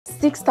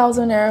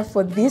6,000 naira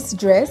for this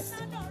dress.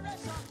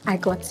 I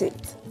got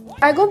it.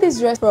 I got this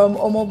dress from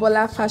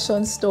Omobola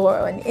Fashion Store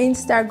on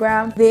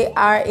Instagram. They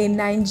are a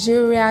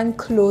Nigerian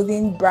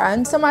clothing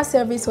brand. Customer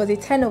service was a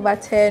 10 over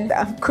 10.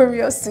 I'm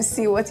curious to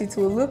see what it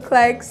will look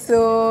like,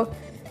 so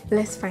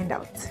let's find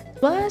out.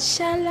 What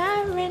shall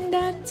I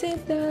render to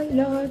the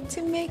Lord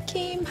to make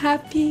him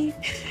happy?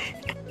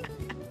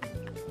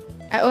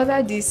 I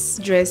ordered this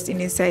dress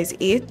in a size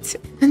 8,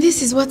 and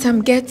this is what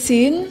I'm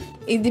getting.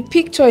 In the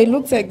picture, it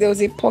looks like there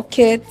was a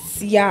pocket.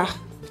 Yeah.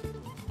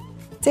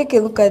 Take a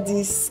look at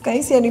this. Can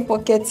you see any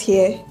pockets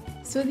here?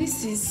 So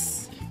this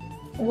is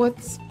what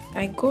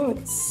I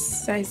got,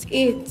 size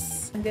 8.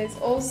 And there's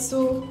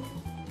also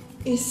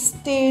a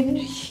stain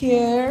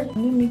here. Let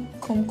me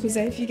come closer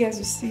if you guys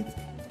will see it.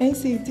 Can you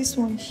see this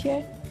one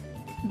here?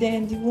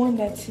 Then the one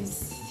that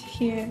is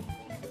here,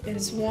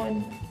 there's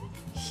one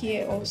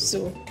here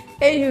also.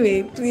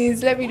 Anyway,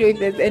 please let me know if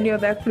there's any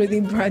other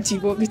clothing brand you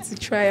want me to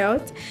try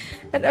out,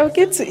 and I'll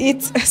get to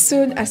it as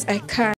soon as I can.